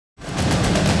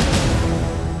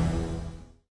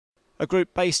A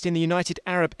group based in the United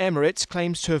Arab Emirates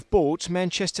claims to have bought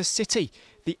Manchester City.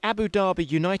 The Abu Dhabi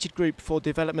United Group for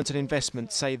Development and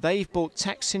Investment say they've bought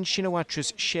Thaksin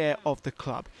Shinawatra's share of the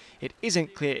club. It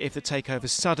isn't clear if the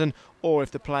takeover's sudden or if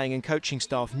the playing and coaching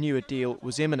staff knew a deal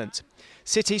was imminent.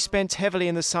 City spent heavily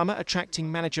in the summer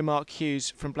attracting manager Mark Hughes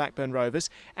from Blackburn Rovers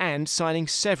and signing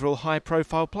several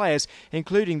high-profile players,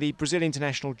 including the Brazil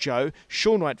international Joe,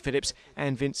 Sean Wright-Phillips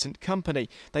and Vincent Kompany.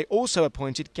 They also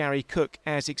appointed Gary Cook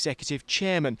as executive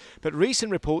chairman, but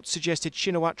recent reports suggested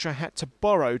Shinawatra had to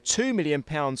borrow £2 million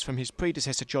from his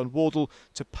predecessor John Wardle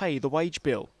to pay the wage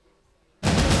bill.